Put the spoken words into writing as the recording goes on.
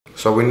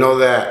So we know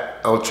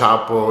that El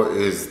Chapo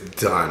is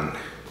done.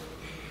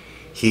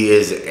 He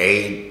is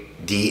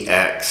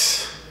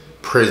ADX,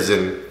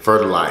 prison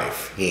for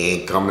life. He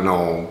ain't coming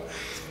home.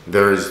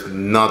 There's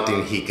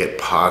nothing he could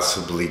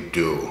possibly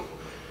do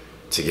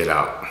to get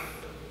out.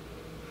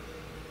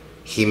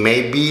 He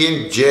may be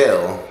in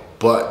jail,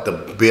 but the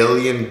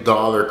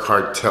billion-dollar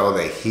cartel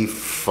that he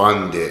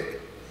funded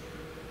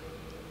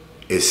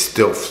is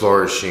still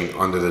flourishing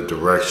under the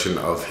direction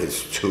of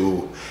his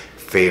two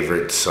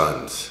favorite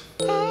sons.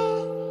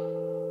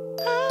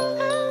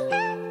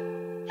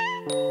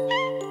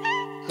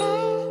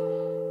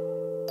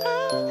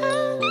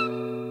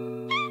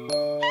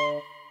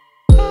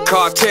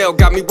 Cartel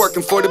got me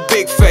working for the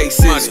big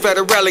faces.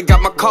 Federale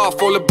got my car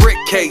full of brick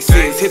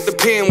cases. Hit the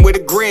pen with a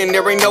grin,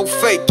 there ain't no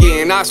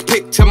faking. I was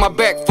picked to my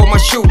back for my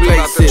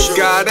shoelaces.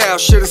 Got out,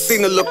 should've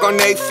seen the look on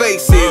their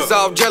faces.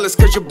 All jealous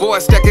cause your boy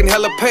stacking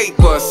hella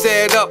paper.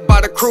 Set up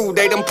by the crew,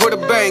 they done put a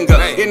banger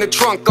in the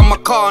trunk of my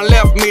car and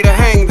left me to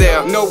hang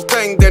there. No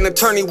thing, then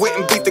attorney went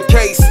and beat the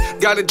case.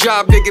 Got a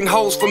job digging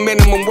holes for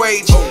minimum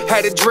wage.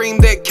 Had a dream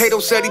that Kato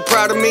said he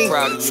proud of me.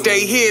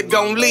 Stay here,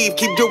 don't leave,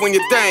 keep doing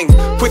your thing.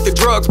 Quit the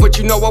drugs, but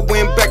you know I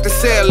went back to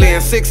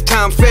selling,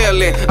 6-time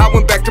failing. I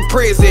went back to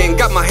prison,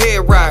 got my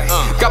head right,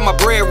 got my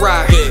bread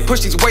right.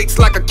 Push these weights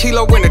like a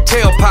kilo in a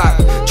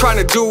tailpipe. Trying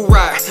to do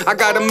right, I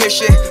got a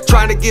mission.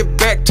 Trying to give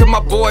back to my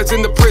boys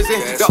in the prison.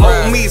 The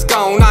old me's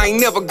gone, I ain't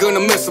never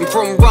gonna miss them.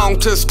 From wrong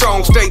to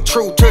strong, stay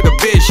true to the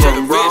vision.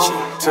 From wrong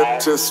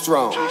to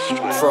strong,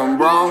 from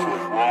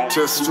wrong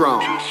to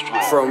strong,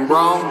 from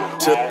wrong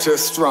to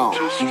strong,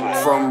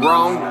 from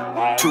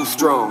wrong to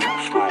strong.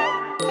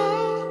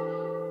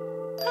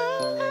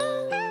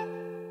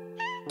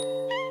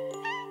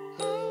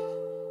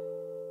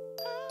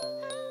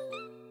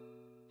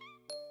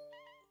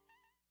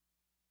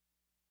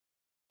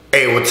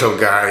 Hey, what's up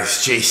guys?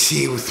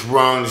 JC with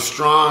Wrong to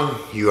Strong.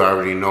 You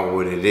already know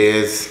what it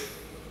is.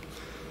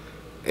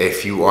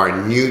 If you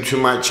are new to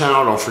my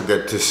channel, don't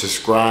forget to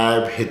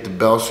subscribe, hit the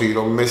bell so you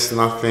don't miss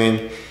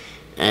nothing,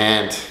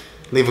 and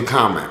leave a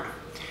comment.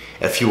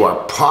 If you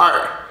are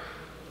part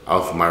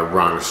of my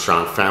Wrong to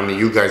Strong family,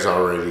 you guys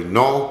already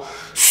know.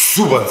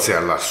 Súbanse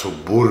a la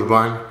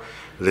Suburban.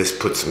 Let's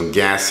put some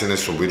gas in it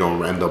so we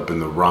don't end up in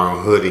the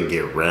wrong hood and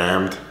get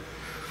rammed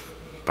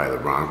by the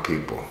wrong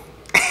people.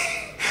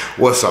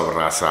 What's up,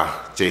 Raza?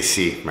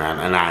 JC, man,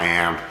 and I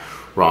am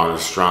Wrong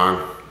to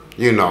Strong.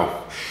 You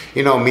know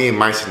me and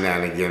my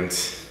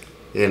shenanigans,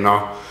 you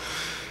know.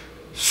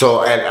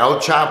 So at El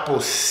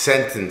Chapo's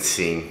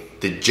sentencing,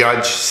 the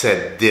judge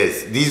said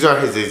this. These are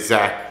his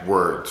exact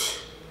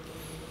words.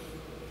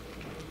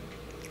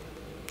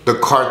 The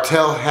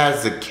cartel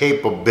has the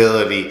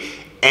capability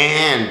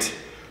and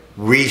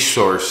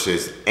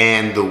resources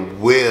and the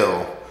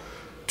will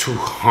to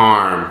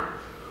harm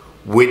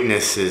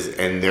witnesses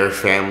and their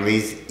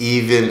families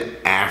even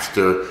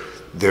after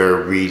their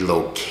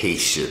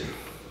relocation.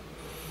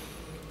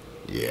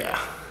 Yeah,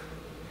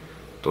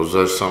 those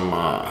are some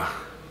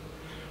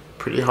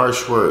pretty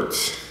harsh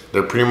words.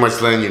 They're pretty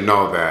much letting you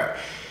know that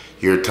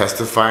you're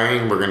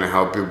testifying, we're gonna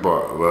help you,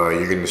 but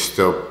you're gonna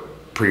still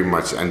pretty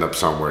much end up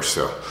somewhere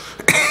still.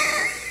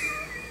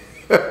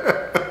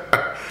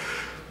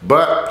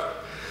 But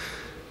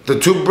the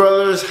two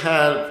brothers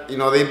had,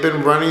 they've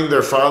been running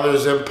their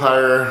father's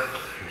empire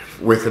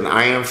with an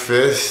iron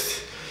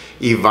fist.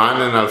 Ivan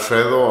and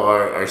Alfredo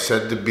are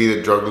said to be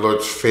the drug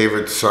lord's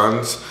favorite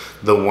sons,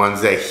 the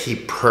ones that he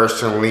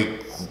personally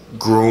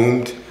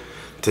groomed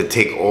to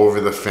take over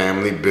the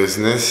family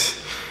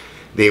business.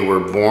 They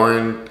were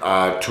born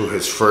to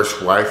his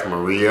first wife,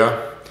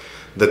 Maria.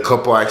 The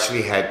couple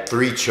actually had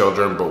 3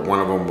 children, but one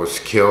of them was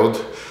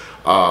killed.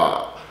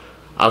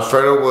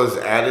 Alfredo was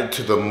added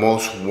to the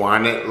most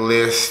wanted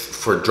list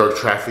for drug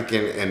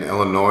trafficking in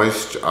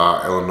Illinois,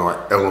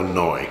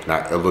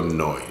 not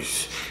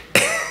Illinois.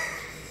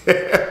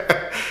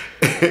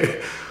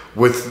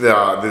 With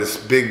this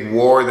big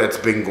war that's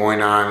been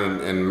going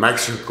on in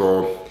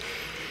Mexico,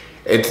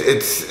 it's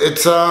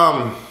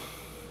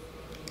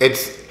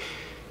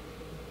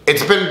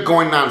been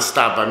going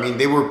non-stop. I mean,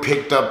 they were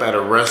picked up at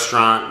a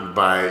restaurant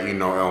by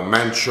El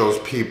Mencho's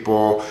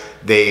people.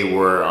 They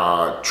were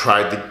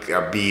tried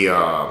to be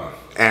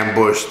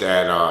ambushed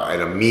at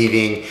a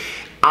meeting.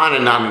 On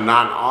and on and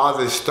on. All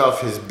this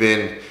stuff has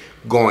been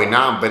going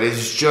on, but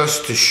it's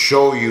just to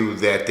show you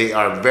that they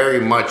are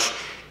very much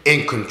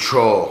in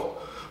control.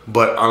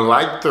 But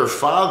unlike their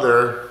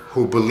father,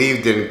 who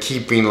believed in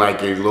keeping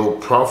like a low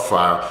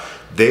profile,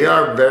 they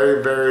are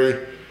very,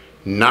 very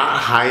not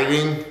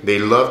hiding. They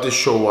love to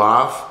show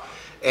off.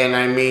 And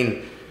I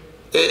mean,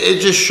 it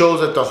just shows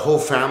that the whole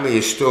family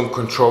is still in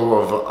control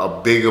of a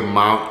big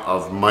amount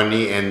of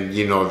money and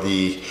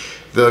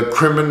the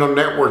criminal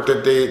network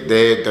that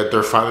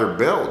their father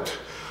built.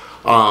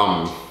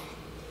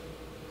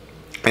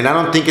 And I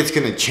don't think it's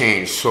gonna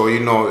change. So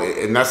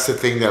and that's the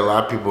thing that a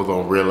lot of people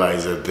don't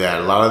realize, that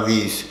a lot of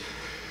these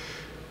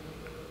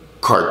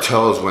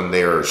cartels, when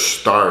they are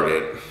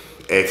started,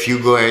 if you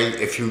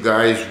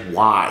guys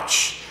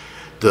watch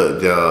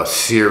the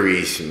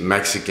series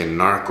Mexican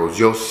Narcos,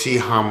 you'll see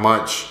how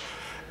much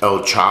El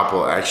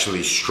Chapo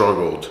actually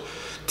struggled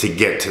to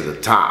get to the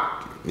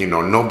top. You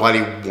know,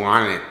 nobody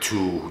wanted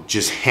to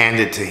just hand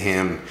it to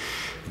him,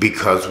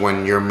 because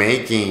when you're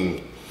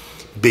making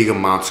big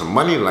amounts of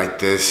money like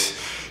this,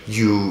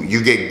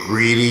 you get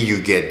greedy,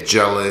 you get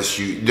jealous,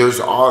 there's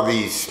all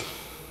these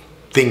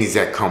things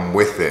that come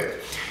with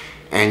it,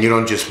 and you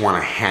don't just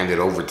want to hand it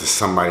over to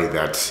somebody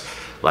that's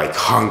like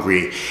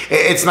hungry.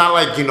 It's not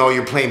like, you know,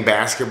 you're playing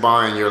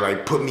basketball and you're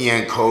like, put me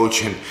in,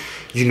 coach, and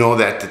you know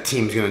that the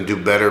team's gonna do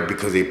better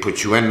because they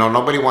put you in. No,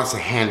 nobody wants to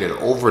hand it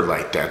over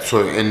like that.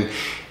 So in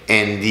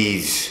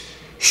these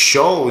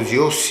shows,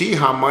 you'll see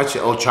how much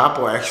El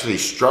Chapo actually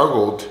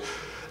struggled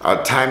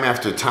time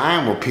after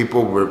time, where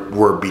people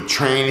were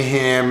betraying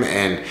him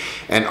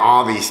and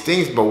all these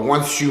things. But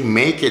once you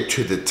make it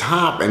to the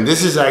top, and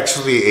this is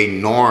actually a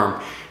norm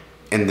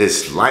in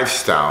this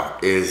lifestyle,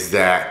 is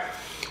that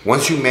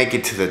once you make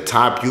it to the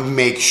top, you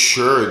make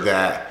sure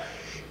that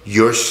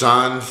your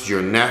sons,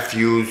 your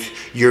nephews,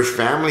 your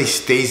family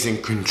stays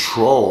in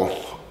control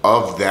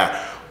of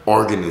that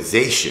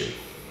organization.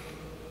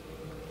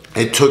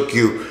 It took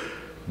you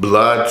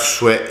blood,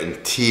 sweat,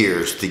 and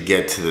tears to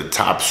get to the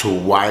top. So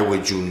why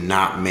would you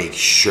not make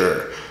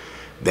sure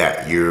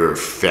that your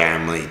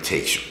family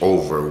takes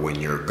over when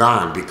you're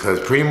gone? Because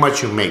pretty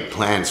much you make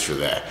plans for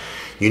that.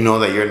 You know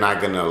that you're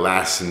not gonna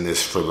last in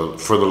this for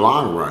the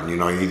long run. You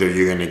know, either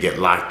you're gonna get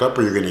locked up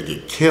or you're gonna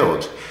get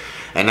killed.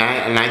 And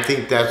I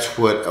think that's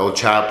what El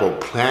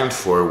Chapo planned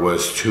for,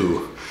 was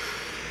to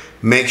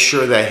make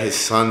sure that his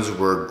sons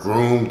were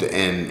groomed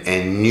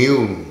and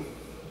knew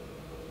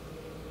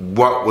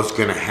what was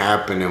gonna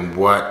happen and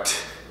what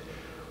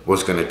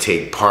was gonna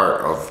take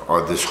part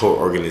of this whole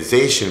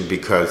organization,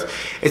 because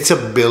it's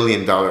 $1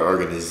 billion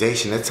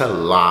organization. It's a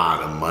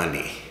lot of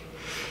money.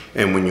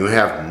 And when you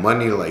have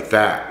money like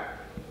that,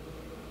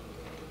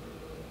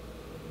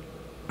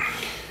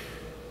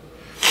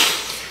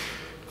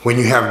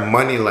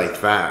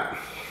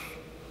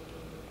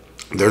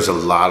 there's a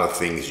lot of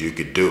things you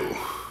could do.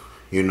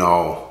 You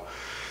know,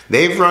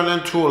 they've run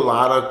into a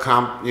lot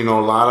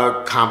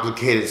of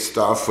complicated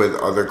stuff with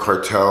other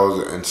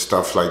cartels and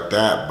stuff like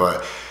that.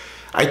 But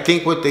I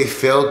think what they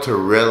failed to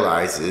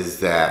realize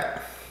is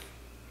that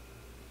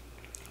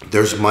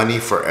there's money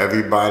for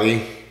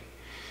everybody,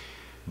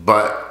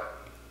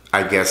 but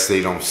I guess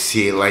they don't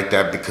see it like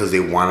that because they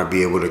want to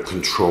be able to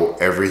control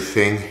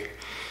everything.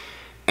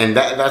 And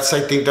I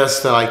think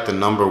that's the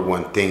number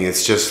one thing.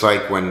 It's just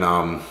like when,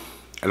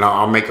 and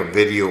I'll make a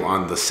video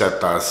on the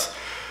Zetas,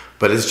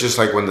 but it's just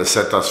like when the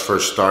Zetas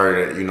first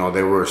started, you know,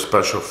 they were a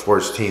special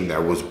force team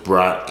that was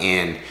brought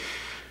in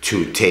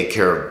to take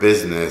care of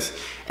business.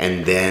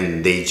 And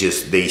then they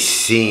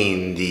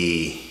seen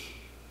the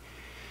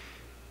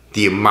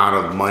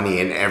amount of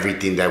money and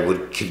everything that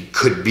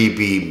could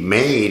be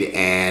made,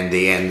 and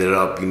they ended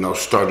up, you know,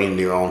 starting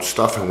their own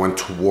stuff and went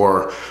to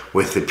war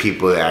with the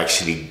people that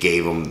actually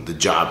gave them the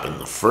job in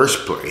the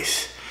first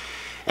place.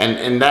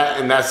 And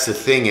that's the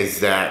thing, is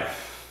that,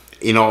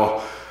 you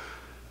know,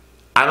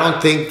 I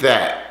don't think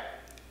that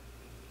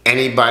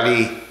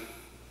anybody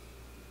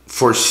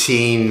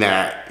foreseen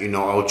that, you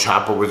know, El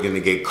Chapo was going to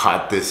get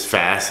caught this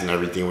fast and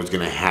everything was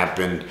going to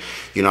happen.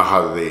 You know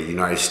how the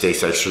United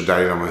States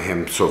extradited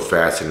him so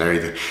fast and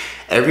everything.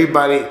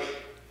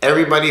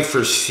 Everybody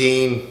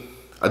foreseen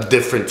a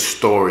different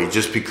story,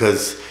 just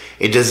because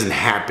it doesn't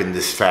happen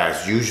this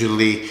fast.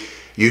 Usually,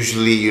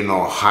 you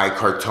know, high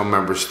cartel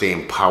members stay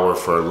in power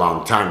for a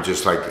long time,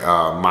 just like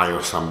Mayo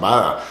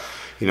Zambada.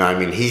 You know, I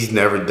mean, he's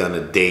never done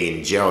a day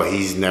in jail.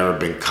 He's never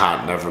been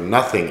caught, never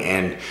nothing.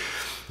 And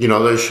you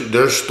know,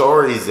 there's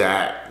stories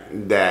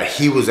that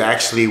he was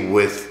actually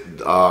with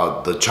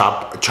the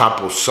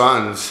Chapos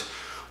Sons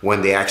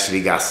when they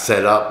actually got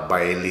set up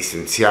by a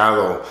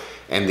licenciado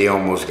and they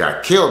almost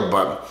got killed.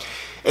 But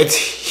it's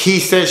he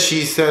said,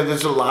 she said.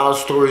 There's a lot of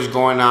stories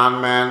going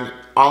on, man.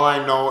 All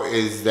I know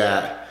is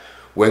that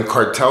when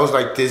cartels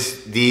like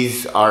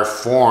these are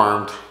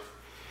formed,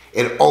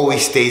 it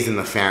always stays in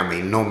the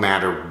family, no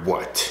matter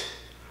what.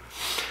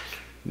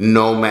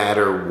 No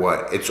matter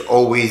what, it's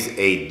always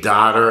a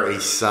daughter, a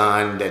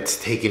son that's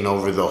taking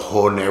over the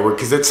whole network,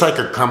 because it's like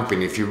a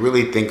company. If you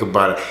really think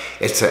about it,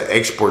 it's an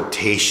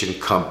exportation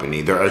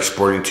company. They're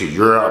exporting to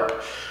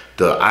Europe,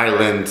 the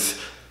islands,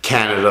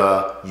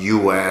 Canada,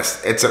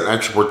 US. It's an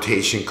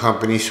exportation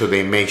company, so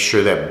they make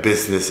sure that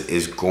business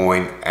is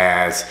going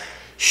as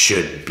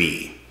should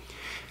be.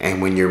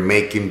 And when you're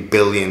making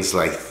billions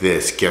like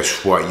this,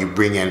 guess what? You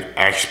bring in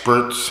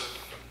experts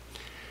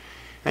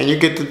and you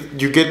get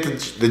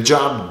the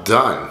job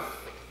done.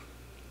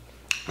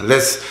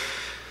 Let's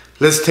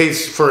take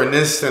for an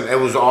instant. It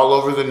was all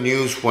over the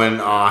news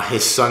when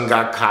his son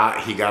got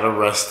caught. He got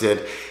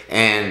arrested,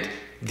 and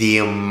the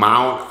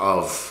amount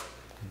of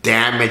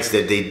damage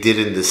that they did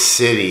in the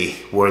city,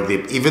 where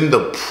even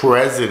the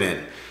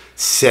president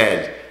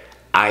said,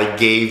 "I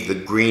gave the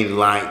green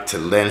light to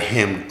let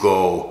him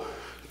go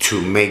to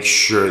make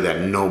sure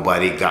that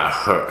nobody got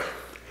hurt."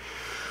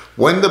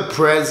 When the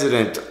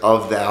president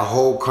of that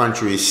whole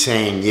country is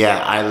saying,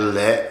 yeah, I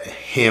let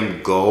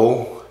him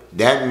go,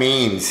 that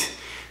means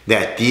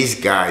that these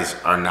guys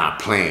are not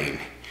playing.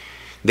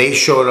 They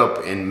showed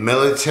up in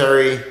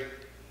military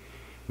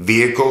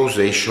vehicles.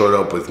 They showed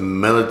up with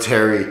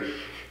military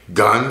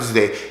guns.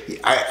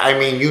 I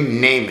mean, you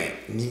name it.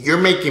 You're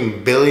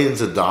making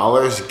billions of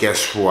dollars.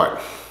 Guess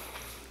what?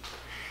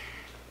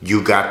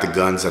 You got the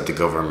guns that the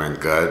government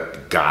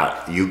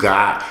got. You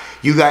got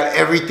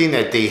everything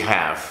that they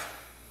have.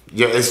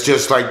 Yeah, it's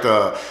just like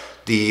the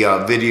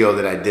video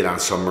that I did on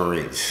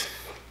submarines.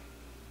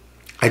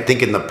 I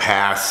think in the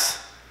past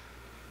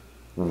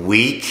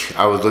week,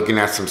 I was looking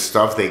at some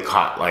stuff. They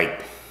caught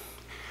like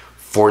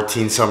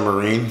 14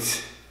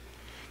 submarines.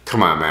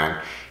 Come on,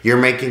 man. You're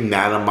making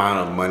that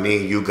amount of money.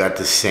 You got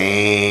the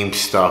same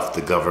stuff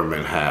the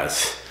government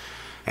has.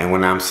 And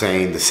when I'm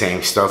saying the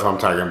same stuff, I'm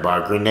talking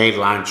about grenade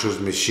launchers,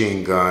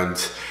 machine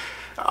guns,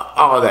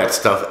 all that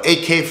stuff.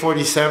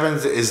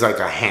 AK-47s is like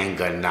a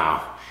handgun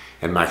now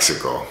in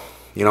Mexico.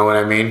 You know what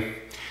I mean?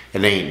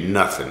 It ain't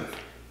nothing.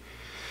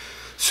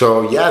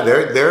 So yeah,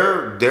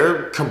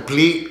 they're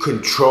complete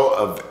control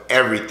of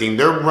everything.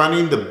 They're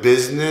running the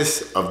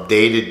business of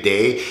day to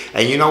day.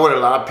 And you know what? A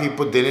lot of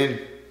people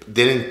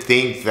didn't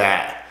think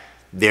that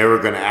they were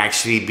going to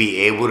actually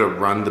be able to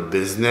run the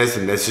business.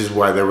 And this is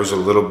why there was a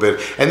little bit,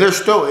 and there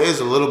still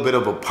is a little bit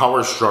of a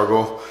power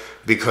struggle,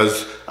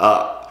 because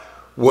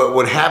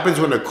what happens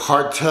when a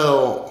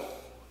cartel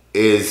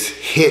is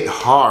hit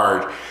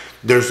hard,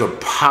 there's a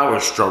power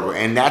struggle,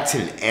 and that's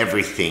in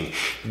everything.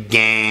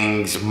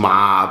 Gangs,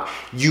 mob,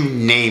 you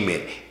name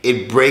it.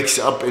 It breaks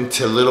up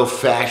into little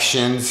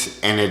factions,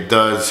 and it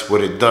does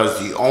what it does.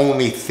 The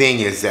only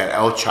thing is that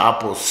El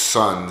Chapos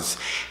Sons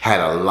had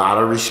a lot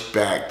of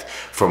respect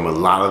from a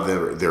lot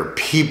of their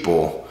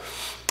people,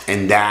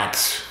 and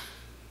that's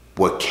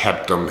what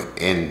kept them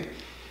in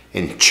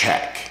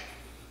check.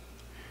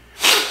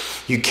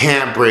 You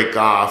can't break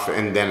off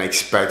and then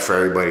expect for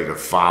everybody to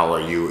follow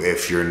you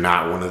if you're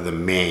not one of the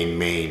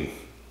main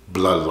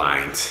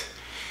bloodlines.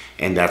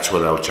 And that's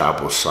what El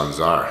Chapos Sons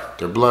are.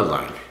 They're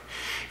bloodline.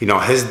 You know,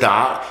 his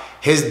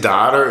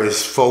daughter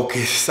is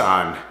focused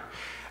on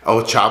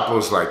El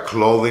Chapo's like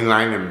clothing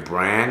line and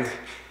brand.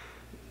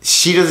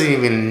 She doesn't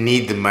even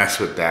need to mess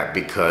with that,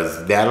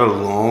 because that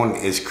alone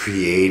is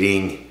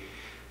creating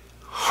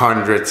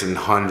hundreds and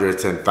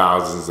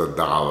thousands of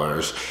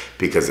dollars,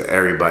 because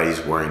everybody's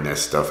wearing that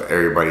stuff.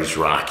 Everybody's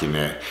rocking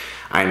it.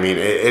 I mean,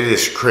 it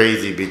is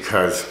crazy,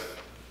 because,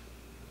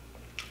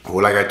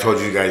 well, like I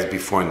told you guys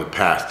before in the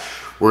past,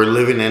 we're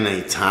living in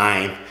a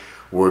time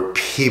where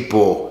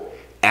people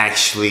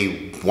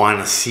actually want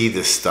to see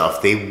this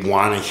stuff. They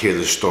want to hear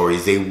the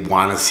stories. They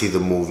want to see the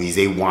movies.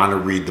 They want to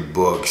read the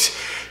books.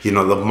 You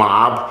know, the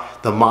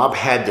mob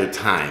had their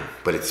time,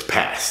 but it's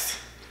past.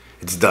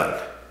 It's done.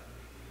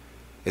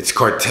 It's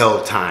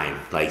cartel time,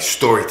 like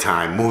story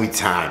time, movie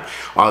time,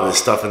 all this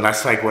stuff. And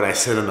that's like what I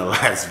said in the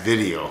last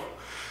video.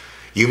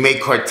 You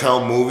make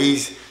cartel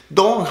movies,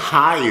 don't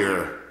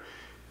hire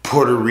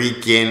Puerto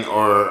Rican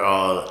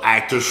or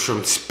actors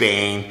from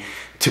Spain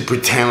to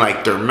pretend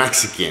like they're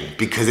Mexican,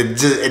 because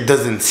it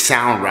doesn't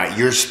sound right.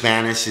 Your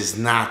Spanish is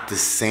not the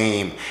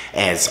same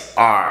as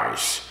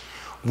ours.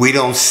 We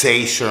don't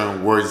say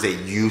certain words that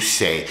you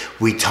say.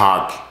 We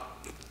talk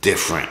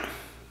different.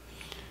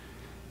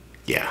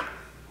 Yeah,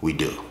 we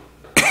do.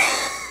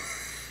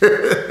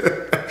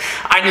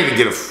 I need to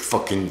get a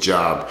fucking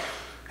job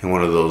in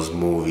one of those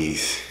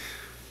movies.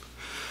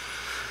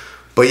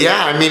 But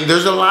yeah, I mean,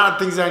 there's a lot of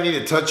things I need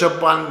to touch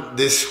up on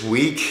this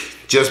week,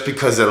 just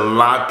because of a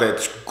lot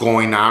that's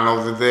going on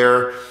over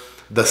there.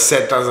 The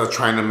Zetas are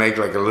trying to make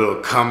like a little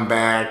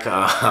comeback.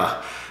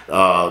 The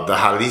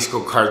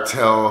Jalisco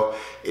cartel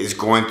is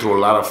going through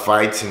a lot of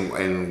fights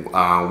in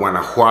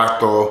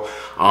Guanajuato.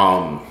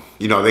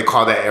 You know, they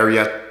call that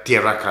area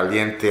Tierra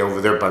Caliente over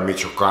there by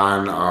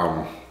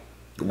Michoacan,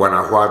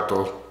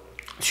 Guanajuato,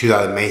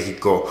 Ciudad de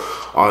Mexico,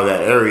 all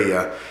that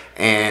area.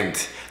 And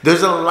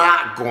there's a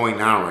lot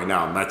going on right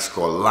now in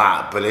Mexico, a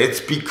lot. But it's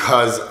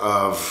because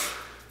of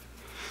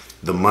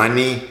the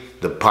money,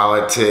 the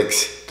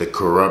politics, the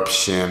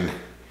corruption,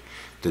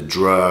 the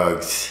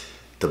drugs,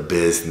 the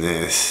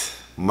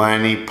business,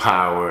 money,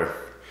 power.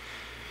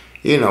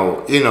 You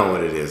know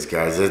what it is,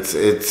 guys.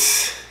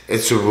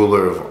 It's a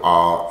ruler of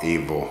all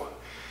evil.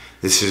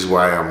 This is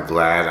why I'm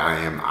glad I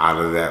am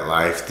out of that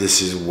life.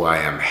 This is why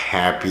I'm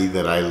happy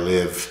that I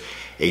live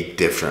a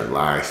different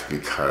life,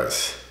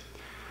 because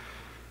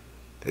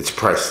it's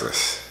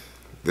priceless.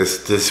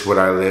 This what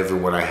I live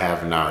and what I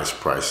have now is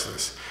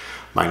priceless.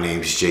 My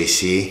name's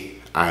JC.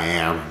 I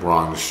am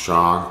Raw and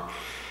Strong.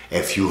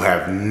 If you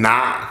have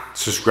not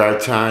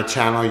subscribed to our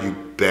channel, you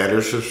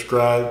better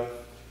subscribe.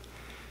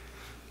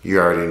 You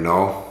already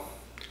know.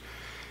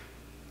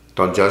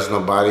 Don't judge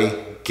nobody.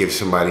 Give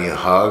somebody a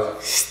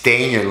hug.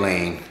 Stay in your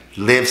lane.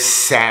 Live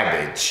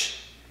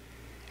savage.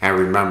 And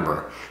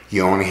remember,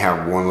 you only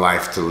have one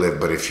life to live,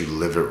 but if you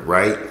live it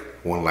right,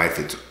 one life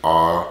is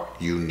all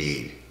you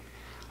need.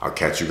 I'll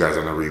catch you guys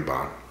on the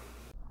rebound.